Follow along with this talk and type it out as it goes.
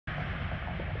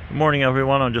Good morning,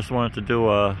 everyone. I just wanted to do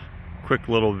a quick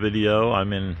little video.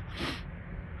 I'm in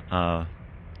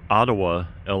Ottawa,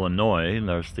 Illinois, and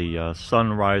there's the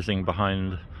sun rising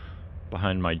behind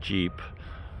my Jeep.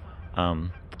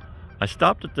 I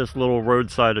stopped at this little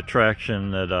roadside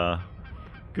attraction that a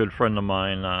good friend of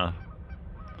mine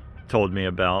told me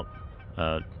about.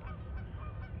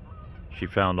 She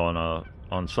found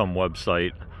on some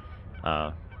website.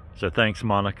 So thanks,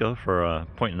 Monica, for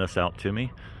pointing this out to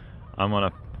me. I'm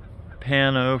gonna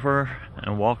pan over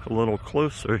and walk a little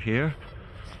closer here.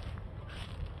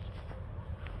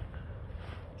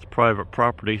 It's private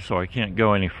property, so I can't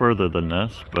go any further than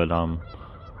this, but I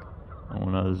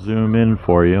want to zoom in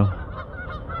for you.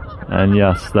 And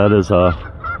yes, that is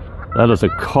a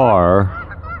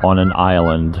car on an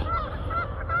island.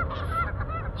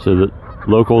 So the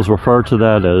locals refer to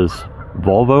that as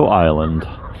Volvo Island.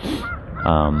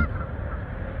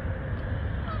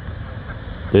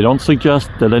 They don't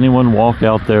suggest that anyone walk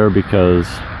out there because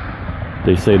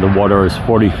they say the water is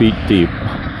 40 feet deep.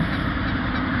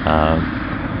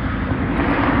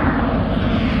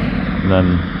 And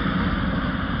then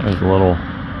there's a little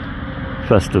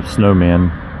festive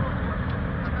snowman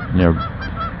near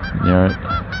it,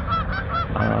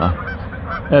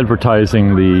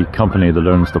 advertising the company that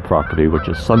owns the property, which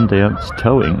is Sundance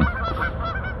Towing.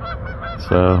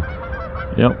 So,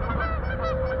 yep.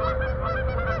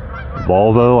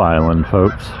 Volvo Island,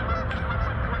 folks.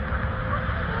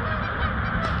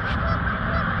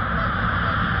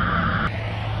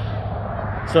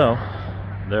 So,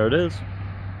 there it is.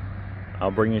 I'll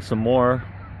bring you some more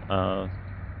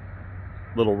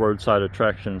little roadside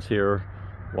attractions here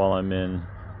while I'm in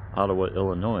Ottawa,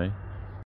 Illinois.